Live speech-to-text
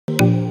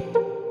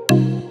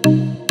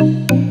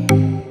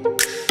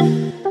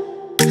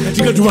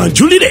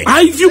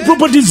Iview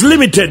Properties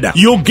Limited,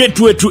 your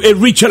gateway to a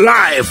richer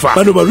life.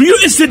 Manova real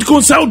estate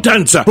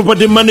consultants,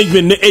 property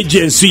management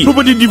agency,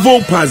 property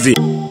developers.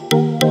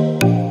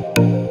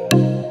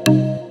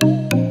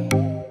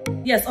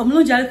 Yes,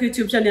 omulungi ali ku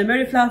YouTube channel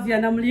Mary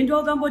Flavia na mulindo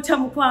ogambo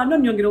tamukwano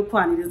nyongera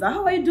okwaniriza.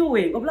 How are you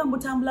doing? Obulambu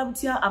tambula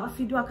butya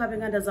abafidwa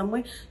kabenganda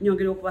zamwe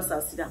nyongera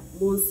okubasasira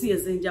mu nsi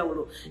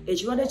ezenjawulo.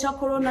 Ekirwadde kya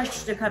corona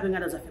kituteka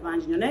abenganda zaffe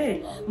bangi nnyo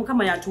naye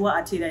Mukama yatuwa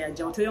atera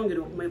yajja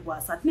toyongera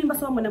okumwekwasa.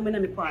 Nimbasaba mwena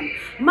mikwano.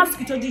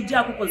 Mask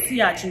tojijjako ko si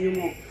ya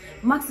kinyumo.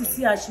 Max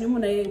si ya kinyumo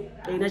naye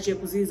ina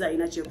kyekuziza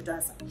ina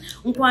kyekutaasa.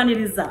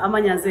 Nkwaniriza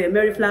amanyaze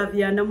Mary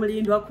Flavia na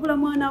mulindo akubula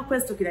mwana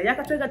akwestukira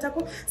yakatwega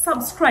tako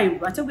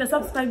subscribe atugya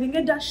subscribing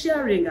and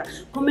sharing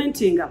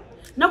commenting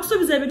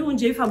nakusubiza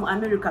ebirungi ebifa mu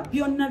America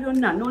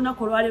byonna nona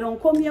kolwalero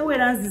nkomyewo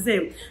era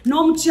nzize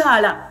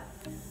n'omukyala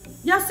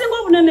yasinga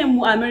obunene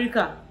mu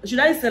America. Should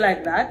I say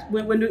like that?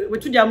 When we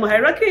tujja mu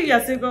hierarchy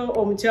yasinga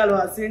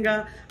omukyala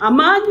asinga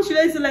amaanyi, should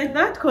I say like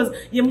that? Because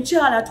ye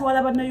mukyala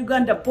atwala bana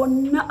Uganda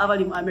bonna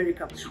abali mu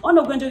America.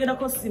 Ono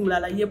gwenjogerako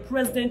simulala ye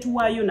president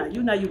wa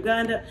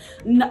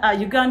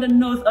Uganda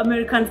North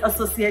Americans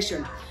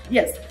Association.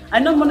 Yes, I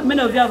know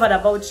many of you have heard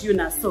about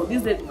Unaa, so this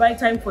is the right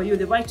time for you,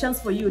 the right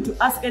chance for you to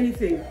ask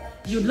anything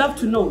you'd love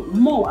to know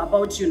more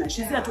about Unaa.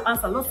 She's here to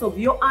answer lots of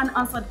your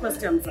unanswered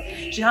questions.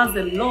 She has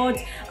a lot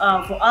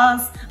for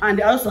us, and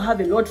I also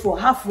have a lot for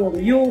her from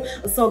you.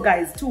 So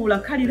guys,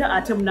 tuulakalira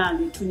ate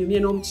munange tunyumye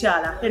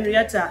n'omukyala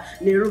Henrietta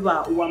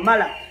Nairuba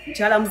Wamala.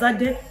 Mukyala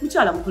muzadde,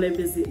 mukyala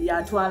mukulembeze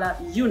yatwala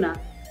Unaa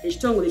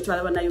ekitongole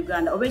ekitwala bana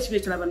Uganda oba ekibiina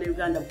ekitwala bana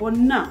Uganda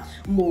bonna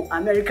mu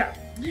America.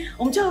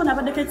 Omukyala ono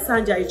abaddeko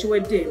ekisanja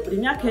ekiwedde buli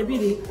myaka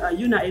ebiri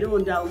Unaa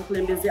eronda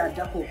omukulembeze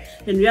addako.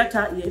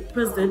 Henrietta ye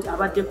president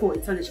abaddeko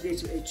ekisanja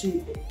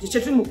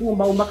kye mu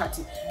kuwumbawumba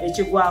kati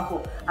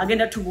ekigwako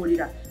agenda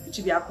tubuulira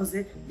biki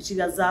byakoze biki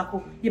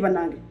byazaako ye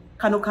banange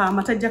kano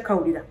kaama tajja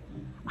kawulira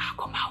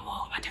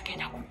akomawo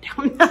batagenda kudda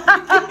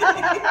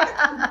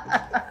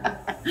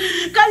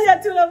kaya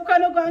tula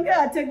mukano gwange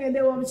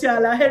ategende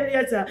omukyala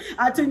Henrietta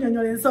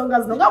atunyonyola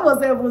ensonga zino nga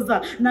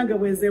bwozeebuuza nange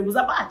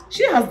bwezeebuuza, but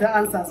she has the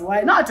answers.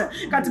 Why not?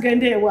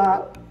 Katugende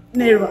ewa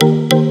Nairuba.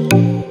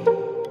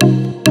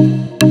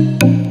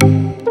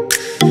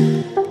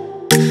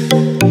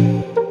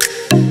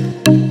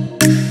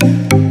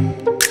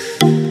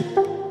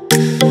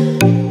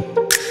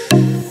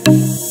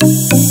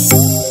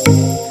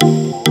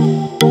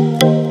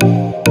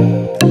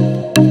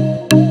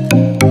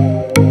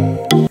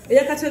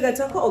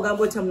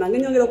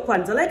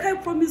 Like I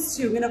promised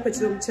you, ngena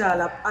kwekiro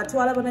mukyala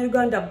atwala bana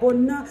Uganda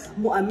bonna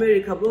mu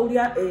America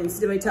bwolya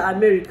ensi bayita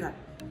America.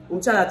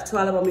 Mukyala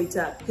atwala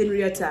bamuyita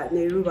Henrietta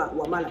Nairuba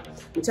Wamala.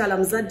 Mukyala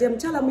muzadde,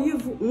 mukyala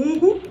muyivu,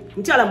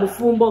 mukyala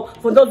mufumbo.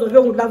 For those of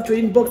you who would love to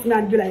inbox me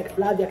and be like,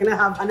 Flavia, can I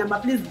have a number?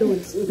 Please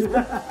don't.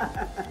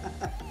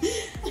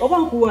 Oba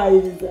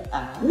nkuwaayiriza.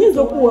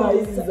 Nyiza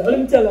okuwaayiriza. Oli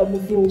mukyala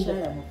mufumbo.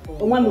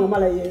 Omwami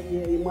Wamala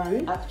ye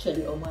mwami?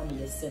 Actually,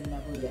 omwami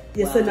yesenabulya.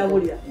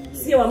 Yesenabulya.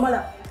 Si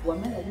Wamala.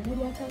 Wamala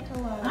nibulya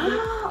tata wange.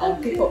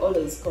 And people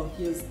always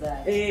confuse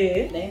that.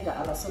 Naye nga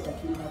abasoga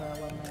tulina ba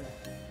Wamala.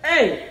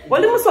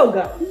 Wali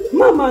musoga?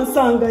 Mama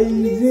nsanga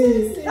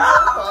yize.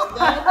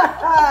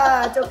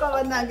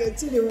 Choka nange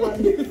chili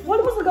wani.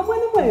 Wali musoga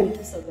mwene?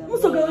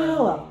 Musoga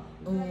wawa?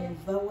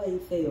 Vawa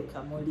ifeyo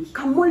kamoli.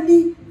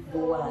 Kamoli?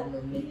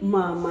 Bwano me.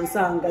 Mama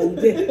nsanga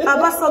yize.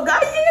 Abasoga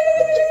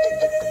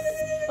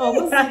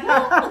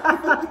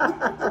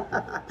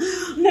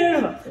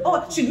Never.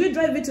 Oh, should we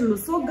drive it in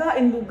Lusoga,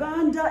 in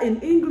Uganda, in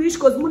English?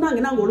 Because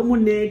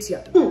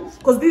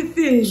because these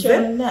things,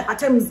 at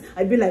times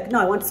I'd be like, no,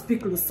 I want to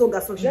speak Lusoga.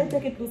 So should I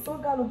take it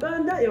Lusoga,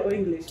 Uganda, or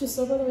English?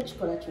 Lusoga, which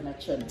collection?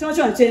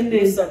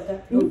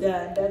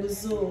 Uganda,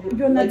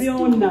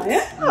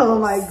 Lusoga. Oh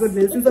my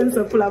goodness, this is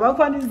so cool. I'm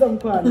going to so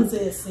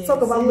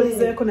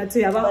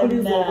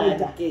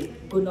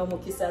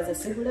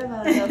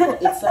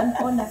it's an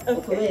honor.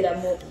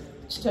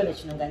 Kitone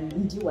kino nga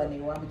ndi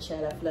wane wa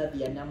mukyala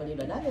Flavia na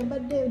mulindo nange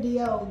mbadde ndi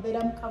yawo mbeera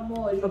mu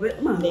Kamoli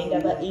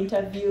nengaba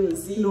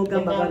interviews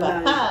n'ogamba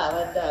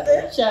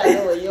badde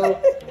mukyala oyo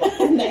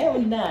naye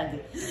munnange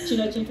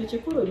kino kintu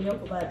kikulu nnyo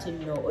kuba nti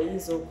nno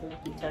oyinza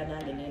okumpita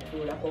nange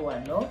nentuulako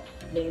wano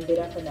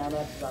nembeerako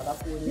n'abantu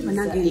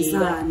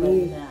babakuuliriza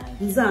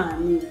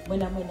nzaani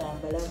mwena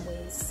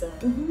mbalamwisa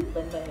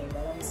bannange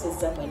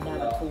mbalamusizza mwenna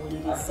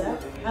abatuwuliriza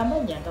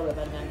amanya nga bwe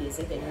bannange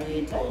eze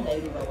Henrietta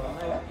Nairuba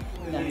Wamala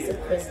nga nze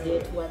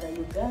president wa the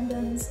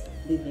Ugandans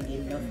living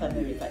in North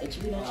America.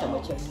 Ekibiina kyabwe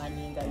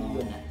kyemumanyi nga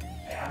Unaa.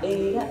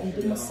 Era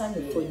ndi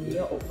musanyufu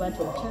nnyo okuba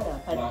nti omukyala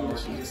ampadde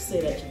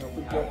ekiseera kino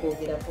okujja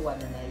okwogerako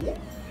wano naye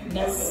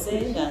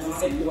nazze nga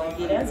nzize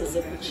kuwagira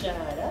nzize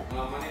kukyala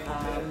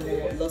mu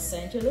Los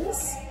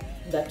Angeles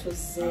nga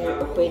tuzze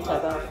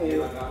okwetaba ku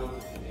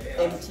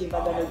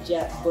emitimbagano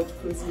gya boat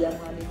cruise ya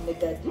mwami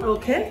Megadi.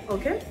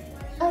 Okay.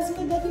 As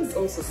Megadi is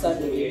also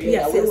serving you,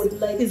 yes, we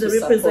would like he's to a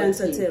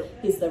representative. Him.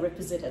 He's the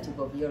representative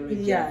of your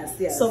region.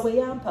 Yes. So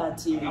we are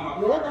party. You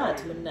are not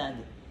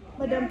Munagi.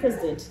 Madam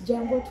President,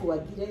 jangu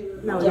tuwagire,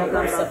 No, jangu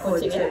no,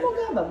 supporting. no, And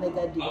Mugamba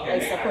Megadi, I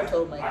support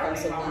all my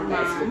council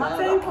members.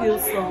 Thank you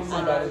so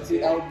much.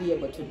 And I'll be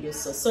able to do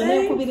so. So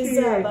Thank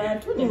nekubiriza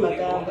abantu ne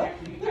bagamba,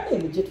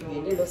 emije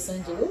tugende Los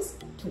Angeles,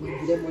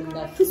 tuwigire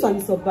munaffe.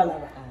 Tusanyusa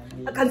balaba.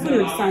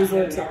 California sounds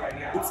okay.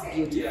 It's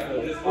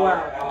beautiful.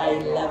 Wow. I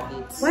love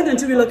it. Why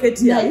don't you relocate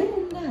here?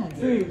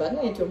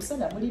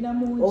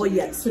 Oh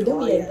yes. Today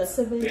we are in the yes.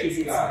 70s.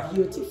 It's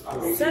beautiful.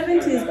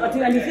 70s,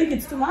 and you think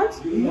it's too much?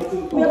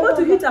 We're about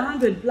to hit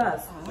 100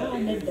 plus.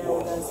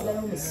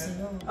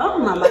 Oh,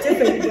 Mama,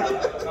 take it.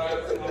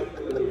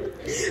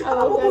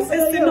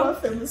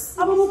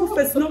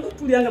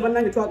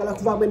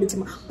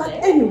 But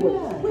anyway,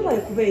 we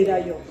were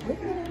kubeerayo.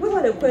 We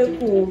were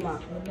kwekuuma.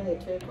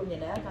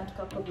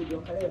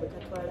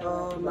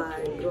 Oh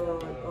my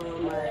God, oh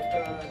my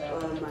God,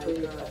 oh my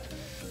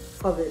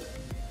God.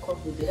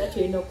 COVID. Era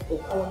tulina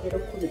okwongera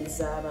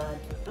okukubiriza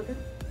abantu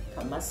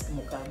kamask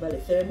mukambale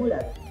ffe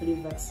mulaba tuli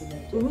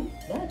vaccinated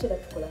naye ate era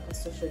tukola ka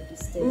social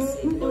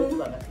distancing nawe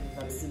tuba nga tuli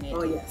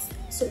vaccinated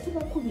so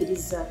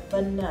tubakubiriza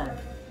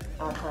bannange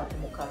akantu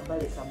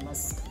mukambale ka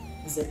mask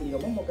nze buli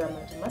omu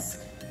mugamba nti mask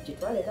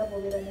gitwale nga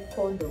bw'obeera ne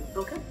condom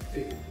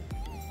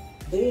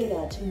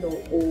beera ati no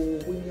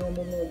obunya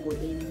omumugo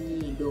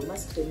n'ennyindo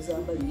mask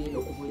temuzambalira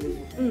eno ku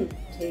bulevu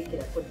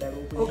teekerako ddala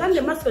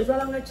ogambye mask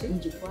ojwalanga ki?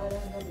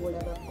 ngitwalanga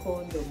bw'olaba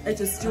condom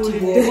ekyo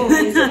situlidde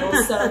ogeze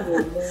n'osanga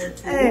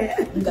omuntu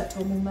nga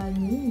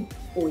tomumanyi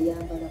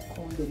oyambala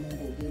condom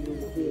ng'ogenda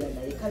okubeera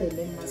naye kale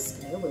ne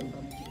mask naye bwe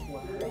muba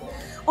mugitwala.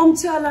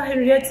 Omukyala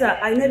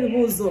Henrietta alina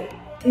ebibuuzo,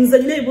 nze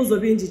nina ebibuuzo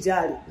bingi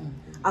gy'ali.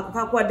 Ako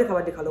kakuwadde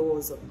kabadde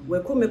kalowoozo.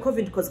 Weekuume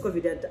COVID because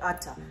COVID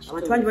atta.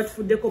 Abantu bangi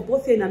batufuddeko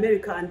both in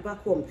America and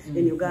back home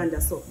in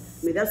Uganda. So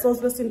may that soul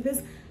rest in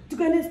peace.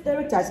 Tugende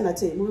direct ati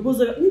nate mu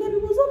bibuuzo nina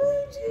ebibuuzo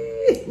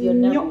bingi.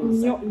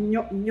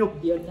 Nnyo.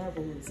 Byonna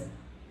buuza.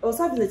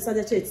 Osaabiza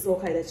ekisanja kye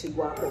ekisooka era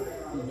kiggwako.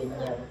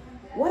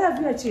 What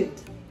have you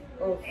achieved?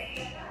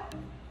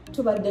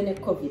 Tubadde ne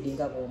COVID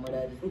nga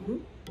bw'omulabi.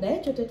 Naye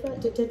ekyo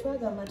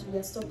tetwagamba nti we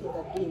are stopping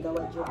at doing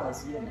our job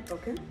as unit.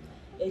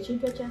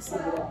 Ekintu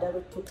ekyasingira ddala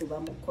okutuba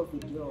mu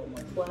COVID omwo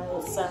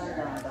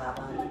twasanganga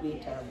abantu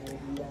beetaaga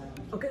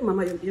obuyambi.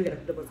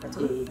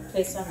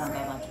 Twesanganga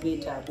abantu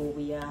beetaaga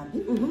obuyambi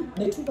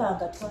ne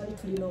tubanga twali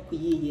tulina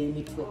okuyiiya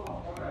emitwe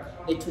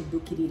ne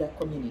tuddukirira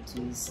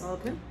communities.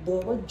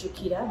 Bw'oba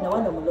ojjukira na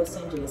wano mu Los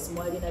Angeles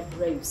mwalina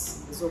drives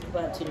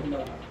ez'okuba nti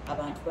nno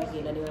abantu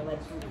bagenda ne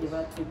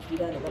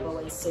batuukirira ne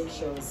babawa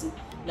essentials.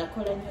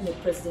 Nakola nnyo ne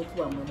president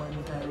wammwe mwami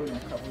Haruna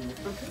Kabuye.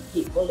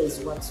 He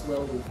always works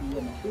well with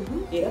UNA.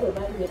 Era bwe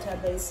baali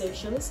beetaaga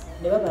essentials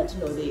ne baba nti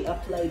no they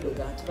applied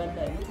oga nti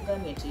bannaye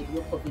mutugambye nti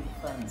ebyo COVID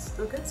funds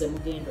ze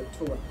mugenda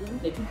otuwa.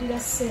 Ne tuddira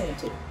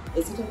ssente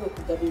ezitera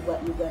okugabibwa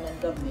Ugandan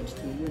government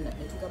to UNA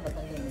ne tugamba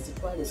bannaye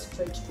zitwale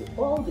straight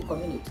to all the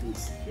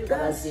communities.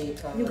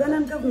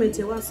 Ugandan government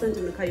ewa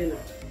ssente meka UNA?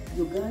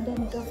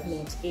 Ugandan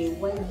government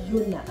ewa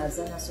UNA as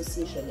an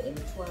association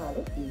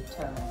emitwalo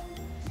 5.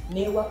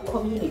 Newa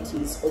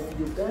communities of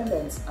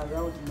Ugandans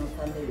around North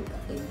America,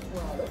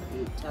 emitwalo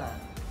 5.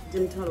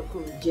 Emitwalo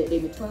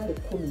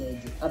 10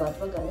 egyo. Abantu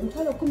bagamba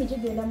emitwalo 10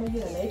 gigenda mu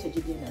UNA naye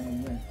tegigenda mu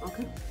UNA.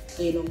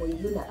 Eno mu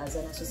UNA as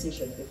an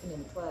association efuna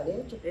emitwalo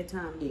egyo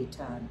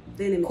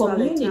 5.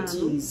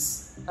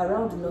 Communities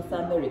around North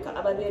America,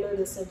 ababeera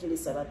Los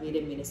Angeles,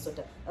 ababeera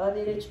Minnesota,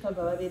 ababeera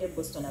Chicago, ababeera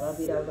Boston,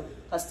 ababeera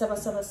kasita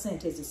basaba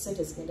ssente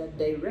zigenda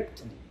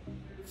directly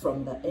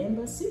from the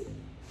embassy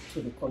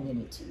to the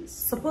communities.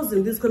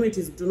 Supposing these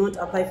communities do not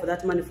apply for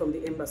that money from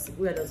the embassy,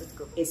 where does it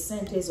go?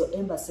 Essente ezo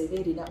embassy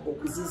erina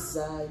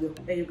okuzizaayo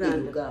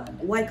Uganda.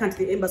 Why can't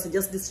the embassy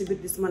just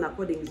distribute this money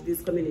according to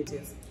these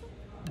communities?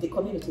 The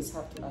communities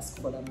have to ask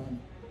for the money.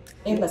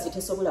 Embassy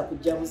tesobola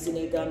kujja buzi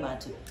negamba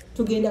nti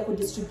tugenda ku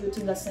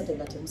distributinga ssente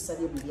nga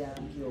temusabye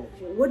buyambi.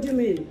 What do you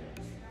mean?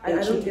 I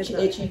don't get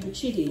that. Ekintu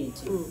kiri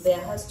nti there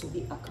has to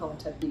be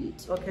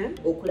accountability.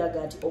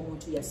 Okulaga nti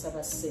omuntu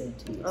yasaba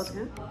ssente.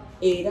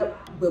 Era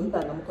bwe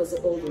mubanga mukoze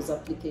all those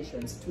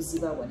applications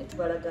tuzibawa ne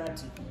tubalaga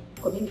nti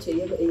community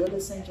eyo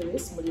Los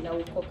Angeles mulina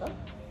wukoka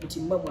nti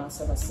mmwe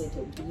mwasaba ssente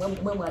nti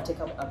mmwe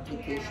mwateekamu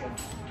application.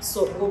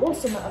 So bw'oba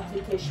osoma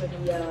application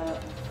ya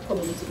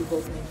community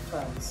development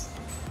funds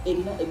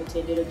erina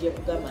emitendero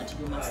gyekugamba nti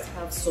you must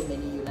have so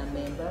many UNA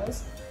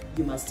members.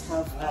 You must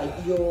have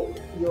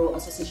your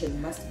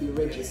association must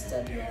be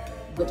registered.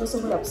 Gwe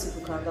tosobola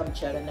kusitukanga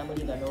mukyala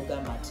namulinga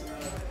n'ogamba nti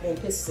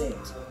mumpe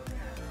ssente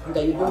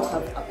nga you don't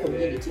have a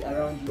community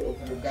around you of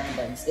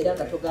Ugandans. Era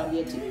nga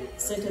togambye nti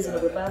ssente zino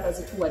bwe baba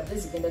zituwadde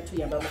zigenda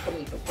tuyamba mu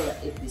community okukola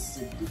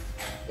ABCD.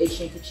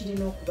 Ekintu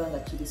kirina okuba nga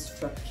kiri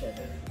structured.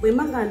 Bwe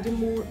manga ndi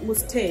mu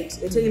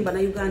state eteyimba na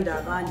Uganda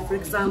abangi, for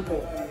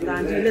example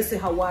nga ndi let's say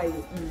Hawaii.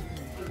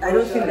 I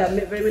don't think there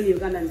are very many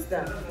Ugandans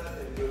there.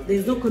 There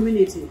is no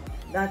community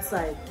that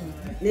side.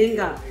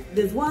 Nenga,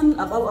 there's one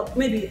about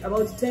maybe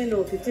about 10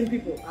 or 15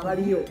 people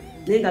abaliyo.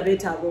 Nenga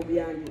beta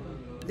obuyambi.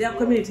 Their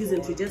community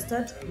isn't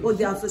registered or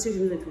their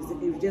association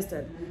isn't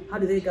registered. How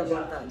do they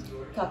govern that?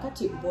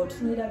 Kakati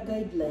botunira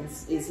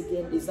guidelines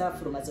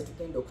ezafuluma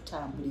zetugenda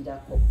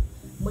okutambulirako.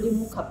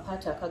 mulimu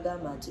kapata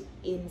akagamba nti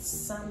in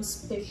some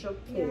special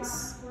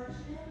case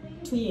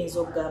tuyinza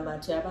okugamba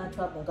nti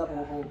abantu abo nga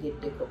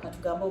bw'oboogeddeko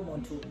katugamba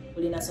omuntu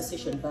ulina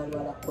association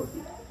balwala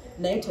covid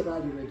naye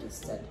tebaali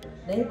registered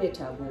naye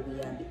beetaaga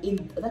obuyambi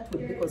that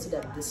would be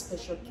considered the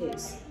special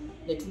case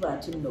ne tuba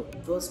nti no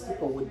those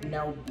people would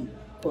now be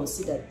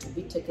considered to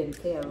be taken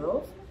care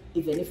of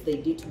even if they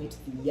didn't meet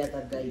the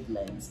other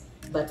guidelines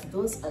but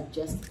those are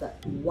just the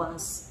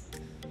once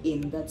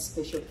in that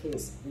special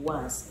case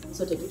once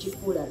so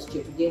tetukifuula nti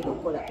kyetugenda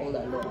okukola all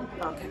along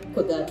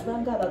kwegala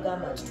tubanga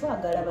abagamba nti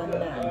twagala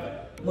bannange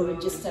mu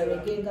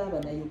registering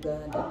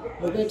ng'Abannayuganda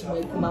mubeeti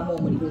mwekumamu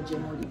omuliro gye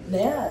muli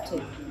naye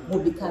ate mu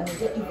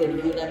becoming even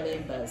Unaa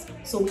members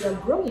so we are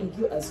growing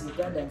you as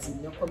Ugandans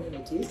in your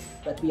communities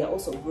but we are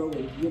also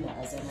growing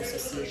Unaa as an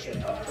association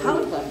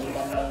becoming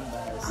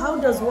members.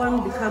 How does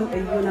one become a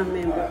Unaa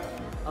member?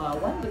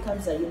 One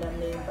becomes a Unaa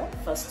member,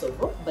 first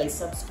of all, by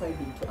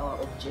subscribing to our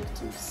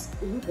objectives.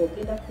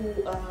 Ogenda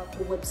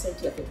ku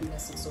website yaffe tulina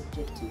 6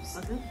 objectives.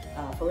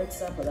 For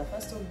example, the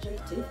first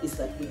objective is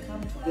that we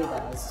come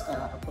together as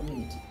a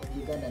community of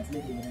Ugandans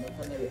living in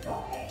North America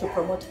to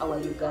promote our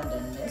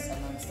Ugandanness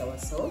amongst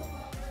ourselves,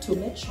 to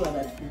make sure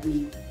that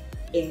we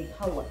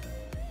empower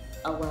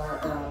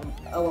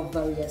our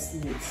various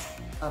needs.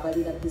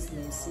 Abalina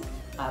business,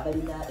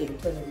 abalina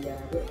ebitono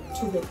byabwe,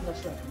 to make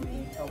sure that we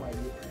empower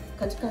you.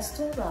 Katika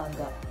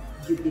storanga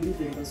you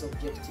believe in those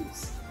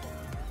objectives,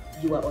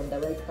 you are on the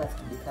right path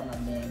to become a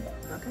member.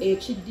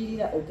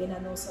 Ekiddirira ogenda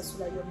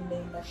n'osasula your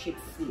membership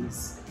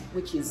fees,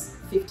 which is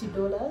 $50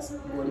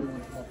 ng'oli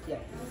muntu mupya.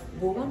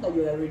 Bw'obanga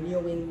you are a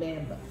renewing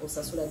member,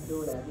 osasula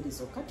 $20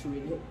 zokka to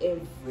renew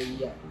every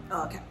year.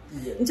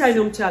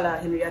 Nkyalina omukyala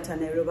Henrietta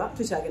Nairuba,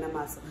 tukyagenda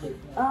maaso.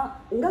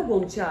 Nga gwe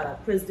omukyala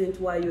president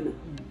wa Unaa,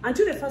 aren't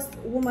you the first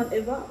woman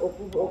ever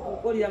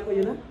okukolirako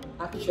Unaa?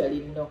 Actually,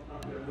 no.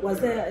 Was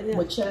there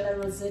Muchala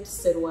Rosette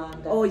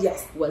Serwanga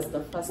was the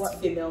first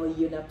female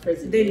Unaa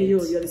president. Then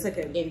you're the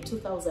second. In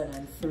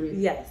 2003.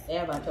 Yes.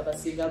 And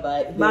it's been a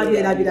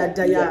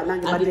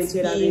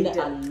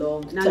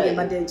long time.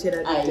 I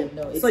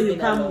know. So you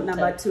come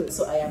number 2.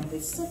 So I am the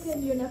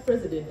second Unaa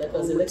president that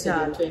was elected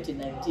in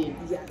 2019.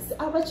 Yes.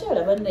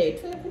 Abachala banaye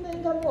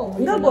twekunengamu.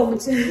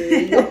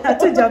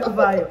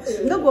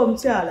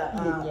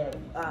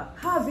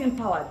 Have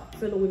empowered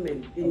fellow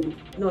women in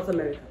North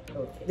America.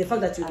 The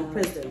fact that you're the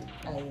president.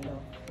 I know.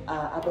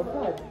 I've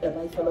empowered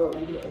my fellow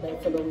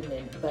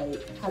women by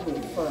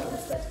having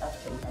forums that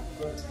actually have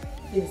got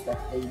things that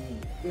they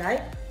need.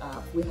 Like?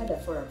 We had a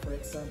forum, for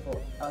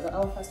example,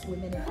 our first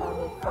Women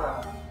Empowerment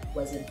Forum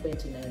was in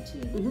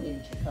 2019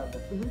 in Chicago,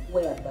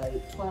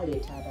 whereby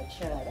twaleta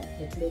abakyala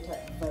netuleta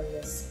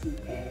various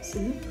speakers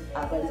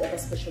abali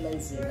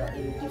specializing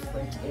in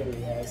different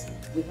areas.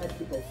 We had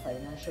people of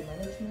financial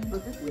management,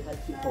 we had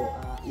people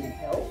in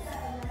health,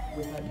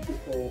 we had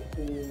people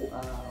who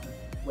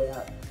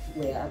were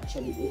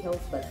actually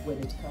health, but when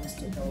it comes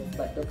to health,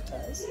 but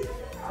doctors,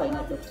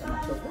 final Dr.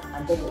 Matogo,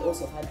 and then we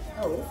also had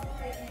health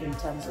in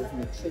terms of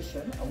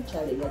nutrition,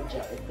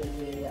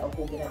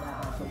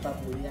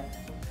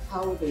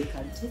 how they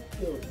can take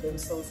care of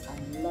themselves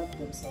and love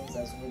themselves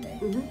as women.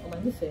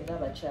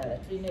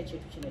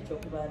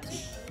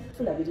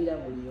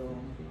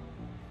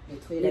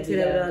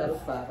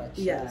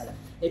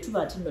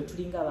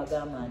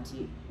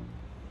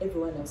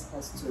 Everyone else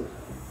has to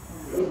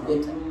live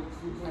better,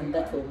 and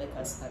that will make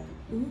us happy.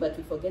 But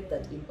we forget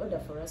that in order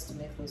for us to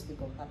make those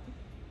people happy,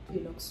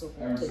 so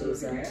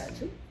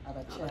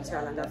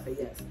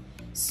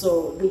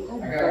we had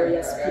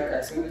various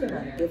speakers who came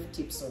and gave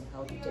tips on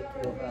how to take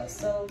care of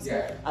ourselves.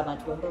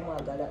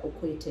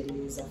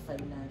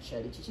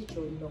 Financially,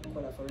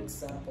 for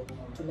example,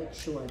 to make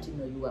sure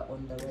you are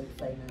on the right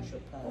financial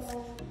path.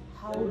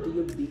 How do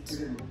you beat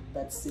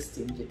that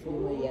system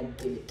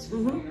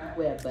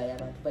whereby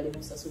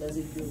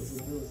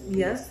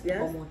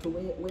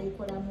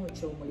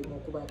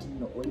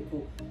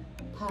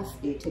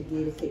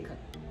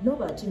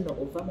nobody no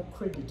ovamo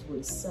credit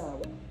buli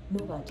saawa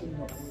nobody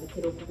no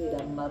olekera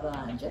okubeera mu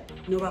mabanja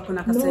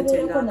nobakona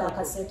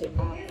akasente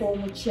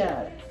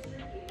ak'omukyala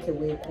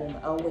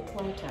keweekuuma awo we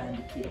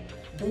twatandikira.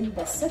 Then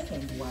the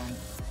second one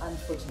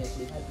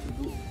unfortunately had to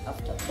do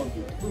after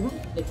COVID.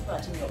 Ne tuba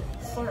nti no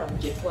forum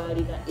gye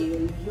twalina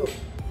eyo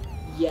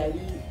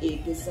yali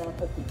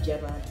egezaako kujja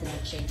bantu mu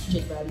kintu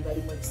kye baali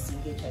balimu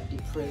ekisinga ekya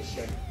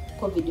depression.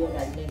 COVID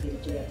yona alina engeri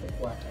gye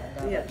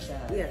yatukwatanga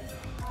abakyala.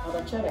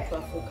 Abakyala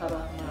twafuuka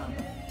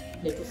bamaama,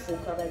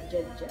 netufuuka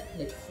bajjajja,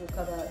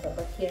 netufuuka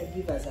ba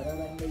caregivers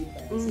ababa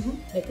neighbors,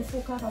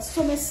 netufuuka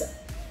abasomesa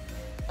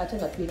ate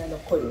nga tulina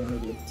n'okukola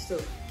emirimu.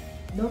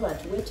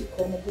 N'abantu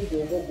weetikka omugugu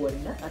ogwo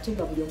gwonna ate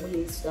nga buli omu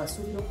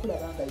asuubira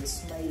okulaba nga ye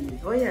smiling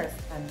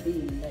and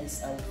being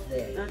nice out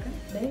there.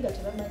 Naye nga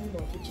tebamanyi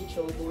muntu ki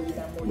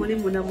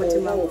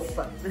ky'obuuliramu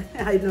ofa.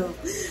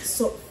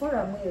 So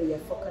forum eyo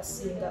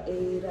yafokasinga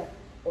era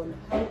on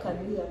how can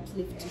we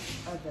uplift each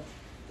other.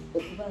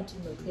 Okuba nti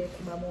no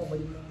twekumamu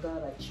omulimu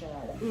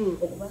ng'abakyala,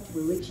 okuba nti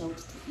we reach out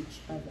to each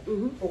other,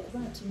 okuba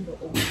nti no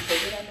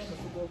omukolera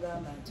n'omutugo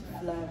ogamba nti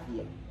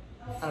Flavia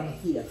I'm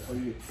here for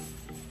you.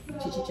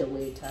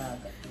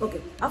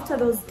 Okay, after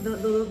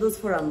those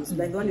forums,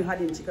 like the one you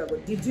had in Chicago,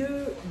 did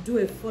you do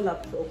a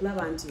follow-up of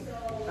Lavanti?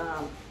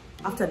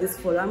 After this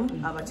forum,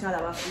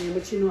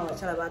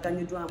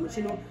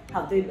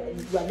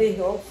 were they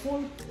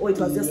helpful, or it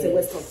was just a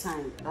waste of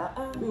time?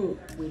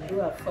 We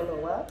do a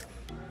follow-up.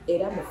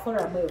 Era mu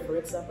forum eyo, for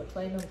example,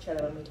 twalina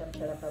omukyala bamuyita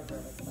mukyala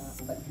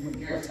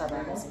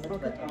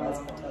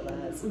batabazi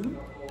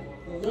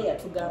ye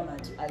yatugamba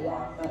nti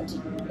ayamba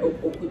nti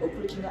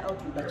okureaching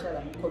out mu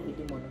bakyala mu covid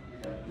muno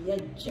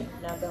yajja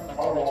n'agamba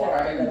nti abakyala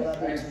bagala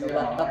babetino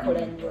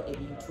bakola nnyo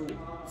ebintu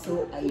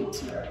through IT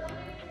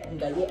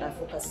nga ye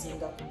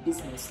afokasinga ku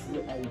business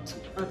through IT.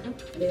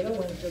 Leero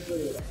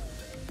wenjogolera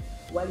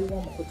waliwo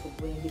omukutu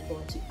gwendiko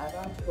nti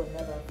abantu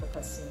bonna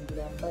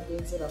bafokasingira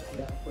bagenze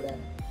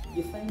bakulaakulana.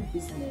 You find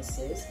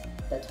businesses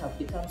that have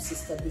become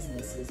sister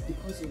businesses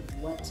because of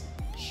what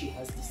she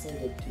has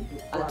decided to do.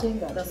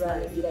 Atenga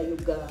atwalira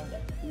Uganda.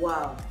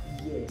 Wow.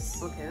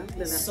 Yes.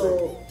 Okay.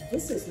 So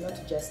this is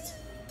not just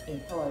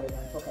empowering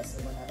and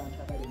focusing on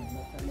abantu abali mu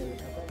North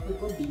America, but we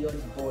go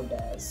beyond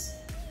borders.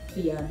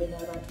 Tuyambe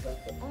n'abantu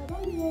baffe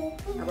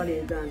abali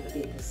Uganda.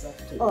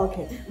 Exactly.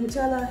 Okay.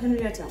 Muchala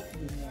Henrietta.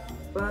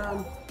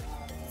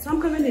 Some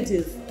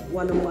communities,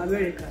 one in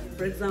America,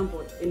 for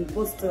example, in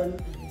Boston,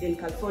 in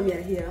California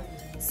here,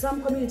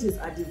 some communities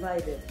are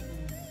divided,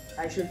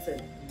 I should say.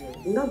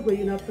 Ngabwe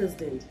you're not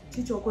president,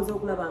 you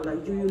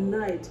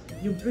unite,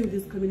 you bring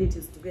these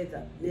communities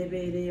together.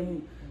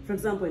 For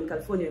example, in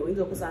California,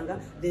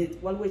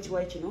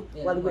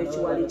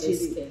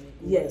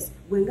 yes,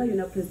 when you're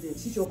not president,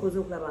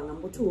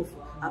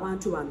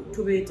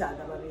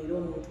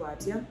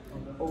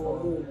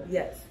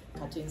 yes.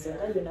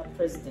 You're not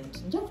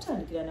president.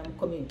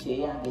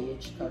 Community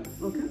Chicago.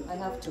 Okay. I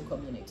have two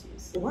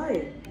communities.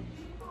 Why?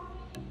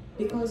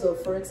 Because of,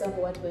 for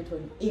example, what went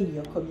on in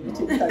your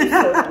community in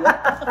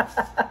California.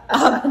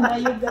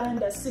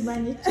 Uganda,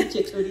 simanyi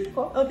chiche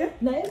tuliko. Okay.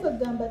 Naye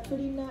bagamba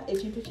tulina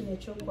ekintu kino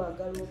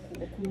ekyokwagala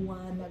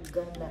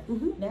okulwanagana.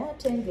 Naye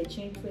ate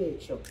ng'ekintu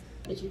ekyo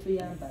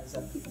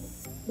ekituyambaza people.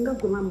 Nga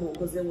gwe mama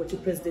okozeewo ki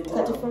president?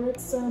 Kati for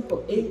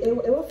example,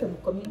 ewaffe mu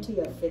community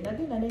yaffe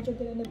nagenda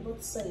nenjogera ne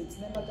both sides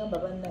ne bagamba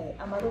bannaye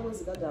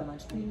amaloboozi gagamba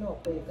nti tulina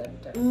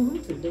okwegatta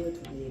tuddeyo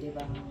tubeere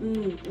bamu.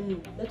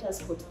 Let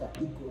us put the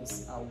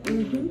egos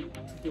away.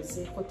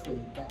 Tugezeeko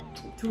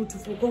twegatte.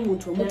 Tufuuke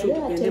omuntu omu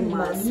tugende mu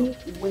maaso.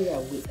 Where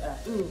we are.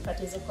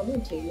 Kati nze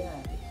community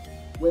yange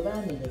we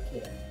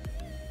baamenyekera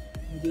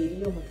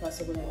ng'eriyo omuntu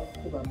asobola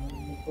n'okukuba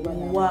munne oba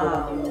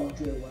n'amugoba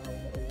n'omunju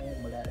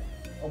ew'omulala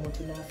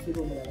omuntu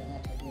n'afiira omulala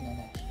n'atagenda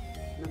nakyo.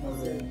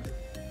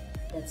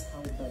 That's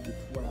how bad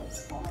it was.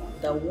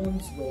 The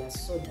wounds were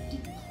so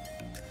deep.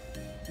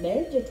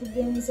 Naye gye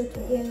tugenze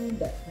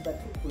tugenda nga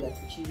tukula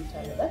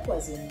tukiyitana. That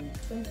was in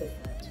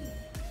 2013.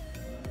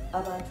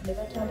 Abantu ne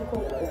batandika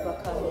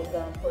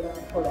okuvakamenga mpola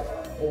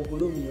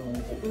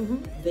obulumyongo.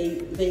 They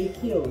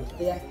healed,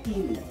 they are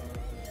healing.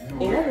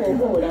 Era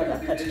bw'oba olaba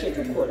kati kye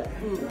tukola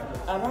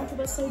abantu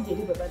basajja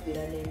eri bwe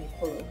babeera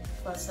n'emikolo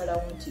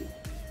twasalawo nti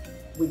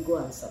we go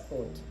and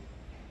support.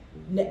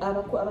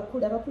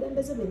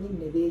 Abakulembeze bennyini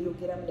ne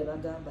beeyogeramu ne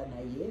bagamba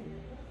naye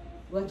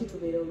lwaki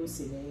tubeera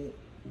oluusi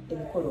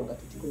emikolo nga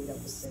tugikolera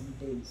ku same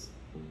days.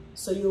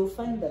 So you'll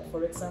find that,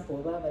 for example,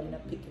 oba balina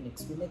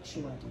picnics, we make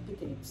sure that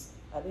picnics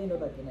abeeno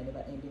bagenda ne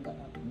ba-endinga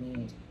up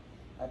Mary,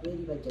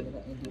 abeeri bajja ne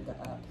ba-endinga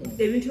up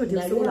ebintu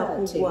bisobola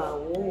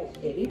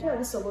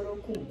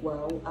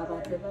okuggwaawo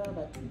abantu bwe baba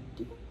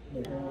batudde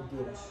ne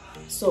boogera.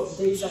 So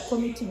there is a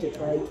committee gye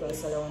twali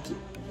twasalawo nti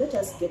let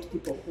us get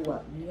people who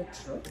are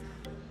neutral,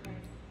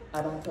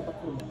 abantu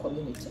abakulu mu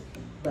community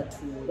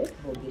batuule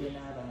boogere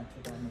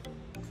n'abantu bano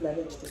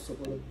tulabe nti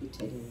tusobola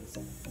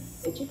okubitereeza.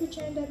 Ekintu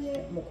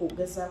kyendabye mu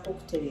kugezaako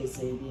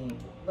okutereeza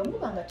ebintu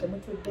bamuba nga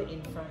temutudde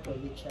in front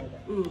of each other.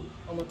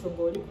 Omuntu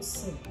ng'oli ku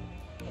simu,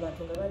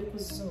 abantu nga bali ku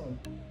Zoom,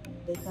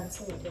 they can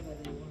say whatever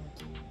they want.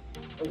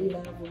 Oli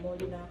n'avuma,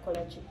 oli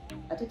n'akola ki,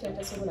 ate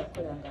kyatasobola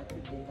kukola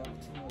ng'atudde nga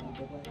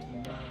kutunuulidde bw'ati mu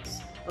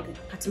maaso.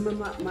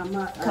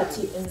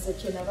 Kati nze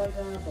kye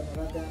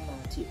nabagamba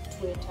nti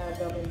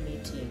twetaagamu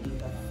meeting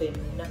nga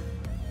ffenna.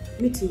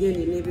 Meeting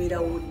eno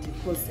nebeerawo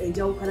because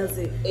enjawukana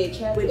ze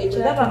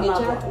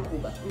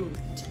ekyatukuba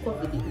nti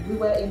COVID, we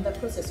were in the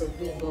process of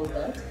doing all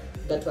that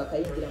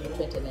twakayingira mu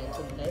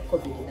 2019 naye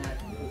COVID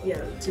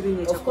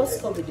n'atukuba. Of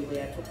course COVID bwe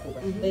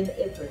yatukuba, then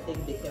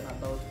everything became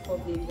about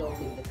COVID,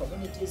 helping the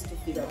communities to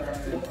feel about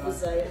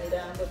tulikuzayo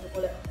mirambo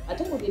tukola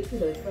ate mu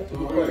byetufira bwe tuba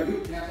tubikola.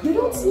 You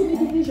don't see any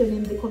division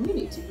in the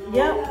community.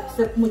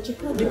 Mu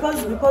Chicago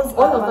because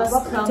all of us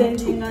come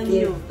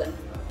together.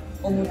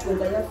 Omuntu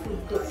nga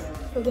yafudde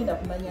togenda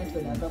kumanya nti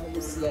onava mu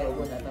UCI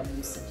oba onava mu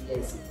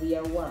UCGS. We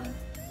are one.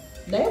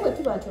 Naye bwe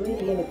tuba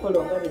ntobeerera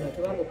emikolo nga bino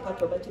tebaba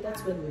okukatwa bati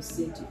that's when you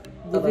see nti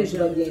abantu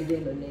bagenda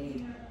eno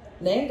n'eri.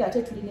 Naye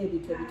ng'ate tulina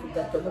ebintu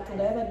ebitugatta. Omuntu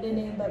nga yabadde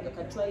n'embaga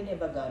kati twalina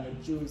embaga wano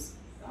Jews.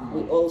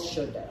 We all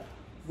showed up.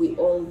 We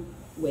all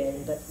were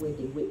in that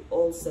wedding. We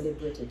all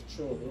celebrated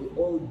children. We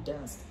all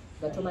danced.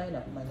 Nga tomanyi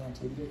na kumanya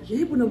nti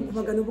naye buno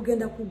bukubagano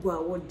bugenda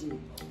kuggwaawo ddi?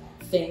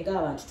 fenga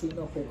abantu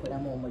tulina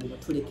okwekolamu omulimu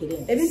tulekere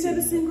ebintu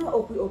ebisinga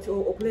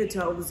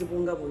okuleeta obuzibu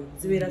nga buno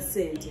zibeera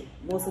ssente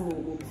mose mu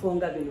bifo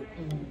nga bino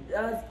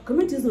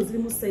community zino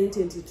zirimu ssente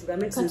nti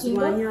tugambe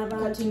tizimanya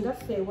abantu kati nga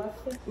ffe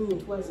ewaffe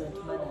it wasn't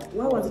money.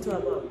 What was it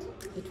about?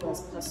 It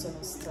was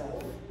personal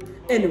stuff.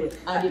 Anyway,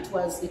 and it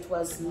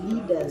was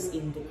leaders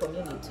in the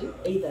community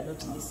either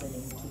not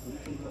listening to the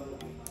people.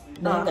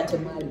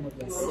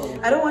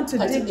 I don't want to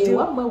dig deep.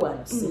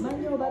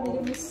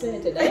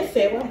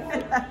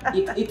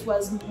 It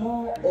was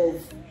more of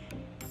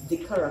the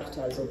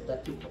characters of the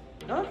people.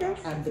 Okay.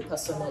 And the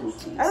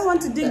personalities. I don't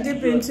want to dig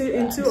deep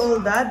into all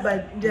that,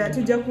 but the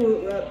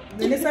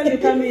next time you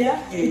come here,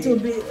 it will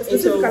be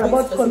specific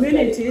about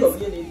communities,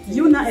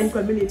 Unaa and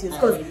communities.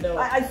 Because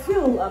I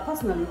feel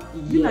personally,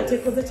 Unaa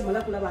take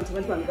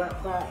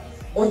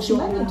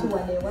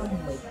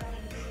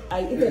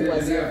I even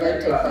was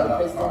invited by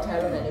President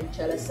Haruna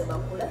Nemchala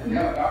Semakula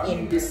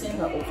in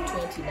December of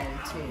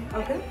 2019.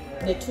 Okay.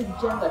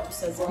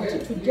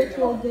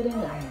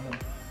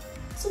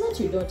 So that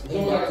you don't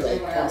end up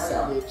like us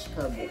at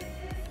Chicago.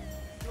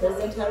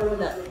 President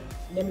Haruna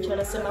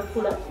Nemchala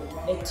Semakula,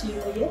 they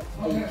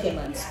came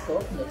and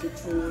spoke,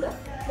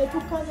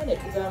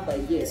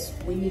 yes,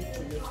 we need to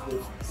meet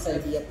with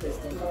Serbia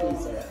President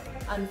Pizera.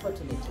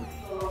 Unfortunately,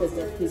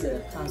 President Pizera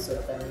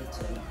cancelled the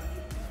meeting.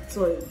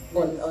 Sorry.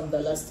 On the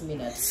last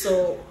minute.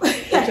 So,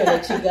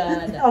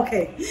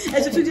 okay.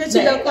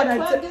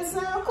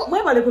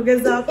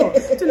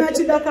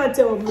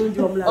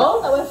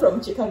 All the way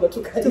from Chicago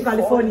to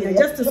California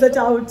just to sort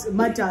out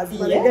matters.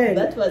 But yeah, again,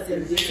 that was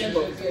in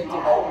December of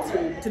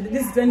 2019.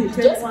 This is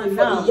 2021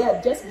 now.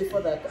 Yeah, just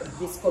before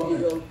this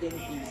COVID thing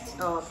hit.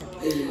 Oh,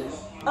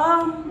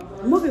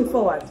 okay. Moving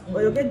forward,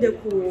 you get the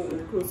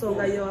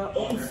kusonga yo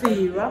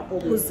okufira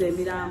okuze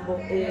emirambo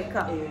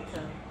eka.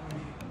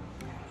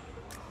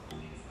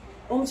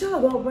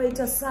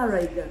 Omukyala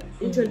Saraiga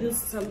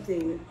introduced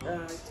something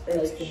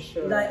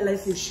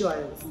life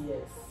insurance.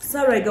 Yes.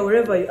 Saraiga,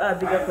 wherever you are,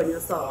 big up on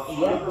yourself.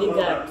 Yeah, big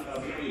up.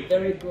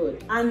 Very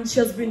good. And she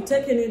has been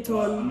taking it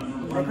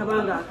on like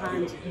Kabanga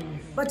Kanji.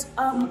 But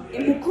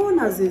in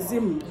Mukona's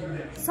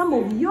some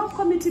of your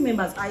committee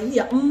members are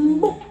here.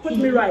 Put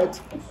me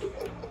right.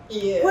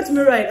 Yes. Put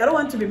me right. I don't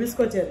want to be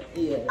misquoted.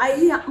 Yes. I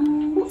hear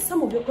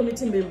some of your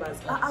committee members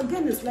are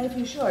against life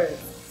insurance.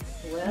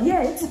 Well,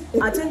 yet,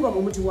 atengwa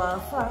omuntu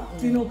wafa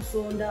tulina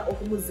okusonda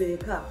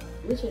okumuzeeka,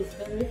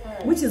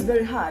 which is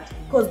very hard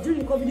because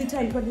during COVID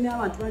time twadina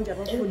abantu bangi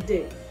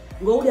abafudde,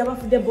 ng'owuli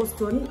abafudde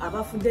Boston,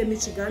 abafudde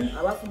Michigan,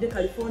 abafudde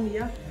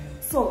California.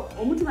 So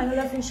omuntu nga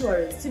life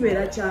insurance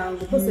kibeera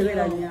kyangu ko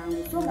sebeera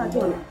nyangu, so nga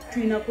tona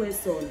tulina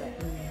kwesonda.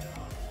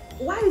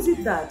 Why is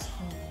it that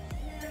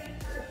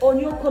on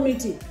your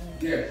committee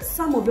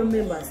some of your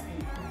members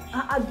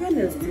are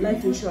against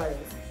life insurance?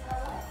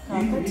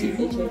 Some of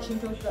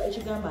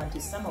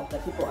the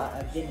people are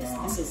against.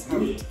 This is how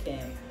it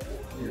came.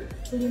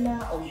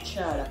 Tulina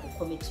omukyala ku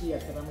committee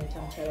yaffe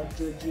bamwita mukyala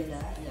Georgina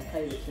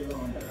Nyakairo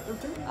Kironda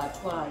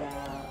atwala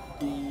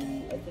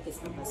I think it's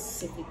the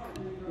Pacific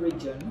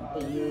region,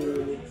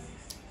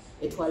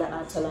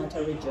 etwala Atlanta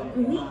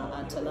region,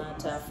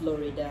 Atlanta,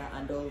 Florida,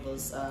 and all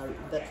those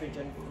that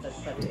region, that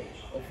part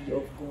of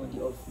Gundi,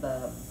 of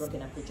the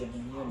broken up region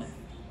in Unaa.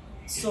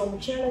 So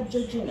mukyala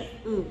Georgina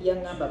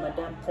yangamba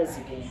Madam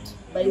President,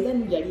 by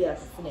then yali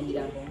akufuna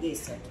emirambo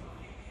ng'esatu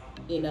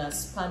in a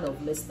span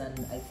of less than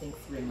I think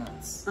 3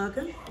 months.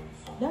 Okay.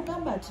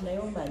 Nagamba nti naye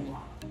omanyi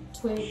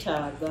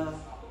twetaaga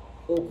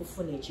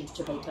okufuna ekintu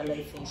kye bayita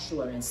life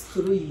insurance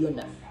through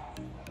Unaa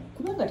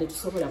kubanga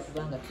tetusobola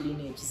kubanga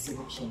tulina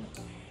ekizibu kino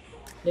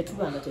ne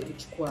tuba nga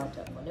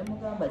tetukikwatako. Ne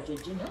mugamba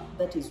Georgina,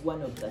 that is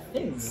one of the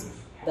things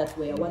that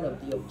were one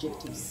of the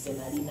objectives ze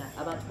nalina.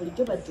 Abantu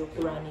bulijjo bajja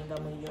okulaninga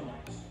mu Unaa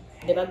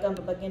ne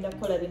bagamba bagenda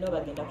kukola bino,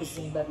 bagenda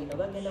kuzimba bino,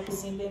 bagenda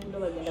kuzimba enguudo,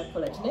 bagenda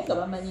kukola kino, naye nga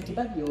bamanyi nti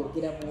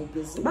babyogera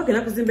bwogezi.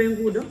 Bagenda kuzimba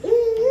enguudo?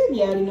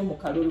 Byalina mu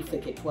kalulu ffe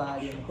ke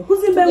twalimu.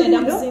 Okuzimba enguudo?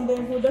 Tugenda kuzimba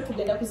enguudo,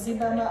 tugenda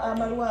kuzimba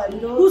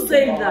amalwaliro. Who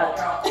said that?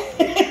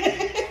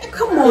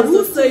 Come on,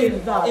 who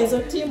said that? Ezo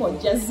tiimu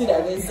ojja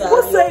zirabeza.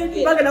 Who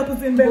said bagenda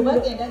kuzimba enguudo?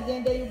 Bagenda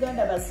genda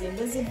Uganda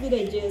bazimbe zi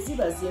villages,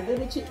 bazimbe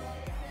biki.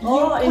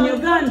 Oh, in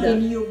Uganda?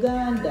 In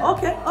Uganda.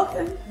 Okay,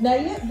 okay.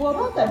 Naye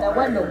bw'obanga na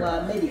wano mu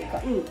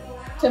America,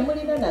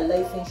 temulina na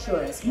life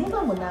insurance,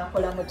 muba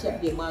munaakola mutya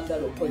bye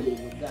mwagala okola e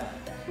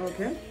Uganda.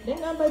 Okay. Ne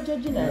ngamba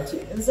Georgina nti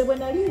nze bwe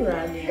nali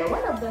runninga,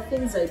 one of the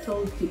things I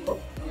told people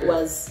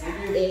was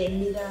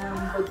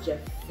emirambo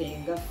gyaffe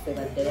nga ffe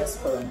ba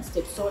diaspora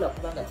tetusobola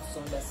kubanga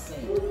tusonda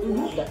ssente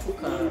nga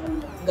tukaaba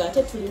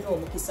ng'ate tulina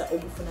omukisa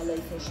ogufuna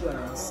life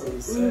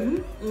insurances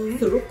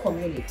through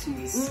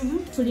communities.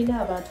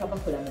 Tulina abantu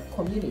abakola mu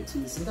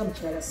communities nga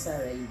mukyala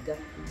Saraiga,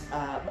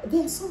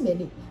 there are so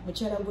many,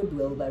 mukyala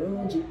Goodwill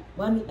Barungi,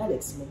 mwami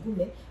Alex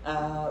Mugume,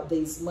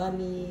 there is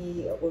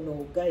mwami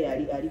Onogaya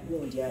ali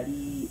gundi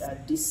ali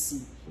DC.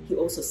 He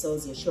also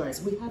sells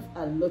insurance. We have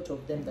a lot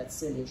of them that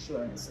sell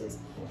insurances.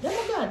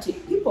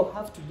 People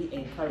have to be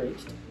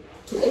encouraged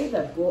to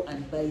either go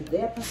and buy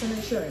their personal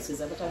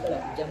insurances abatagala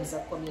kujamuza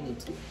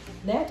community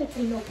naye ate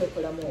tulina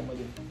okwekolamu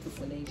omulimu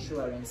tufune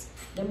insurance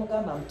ne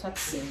mugamba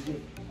mutaxing you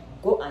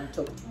go and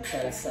talk to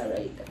Mukyala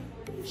Saraiga.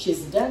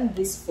 She's done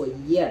this for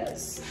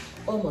years,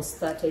 almost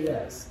 30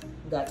 years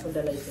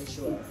ng'atunda life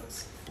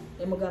insurance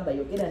ne mugamba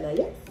yogera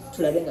naye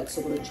tulabe nga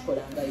tusobola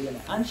okikola nga yona,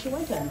 and she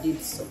went and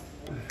did so.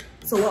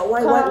 So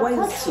why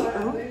is she?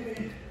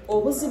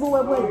 Obuzibu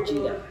we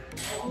bwajjira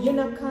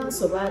Unaa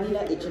Council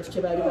balina ekintu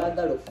kye baali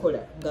baagala okukola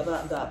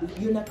nga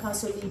Unaa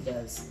Council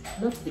leaders,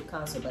 not the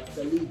council but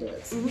the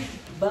leaders,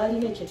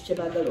 balina ekintu kye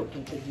baagala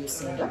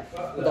okuintroducinga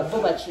nga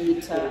bo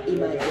bakiyita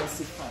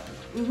emergency fund.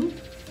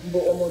 Mbu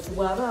omuntu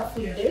bw'aba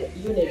afudde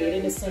Unaa ebeere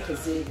ne ssente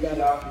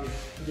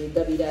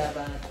ng'egabira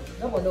abantu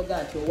nga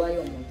bonoga nti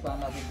owaayo omuntu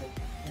amabugo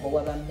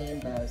ng'owa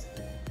members.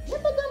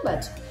 Nabagamba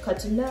ati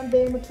kati namba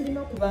emu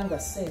tulina okuba nga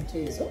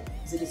ssente ezo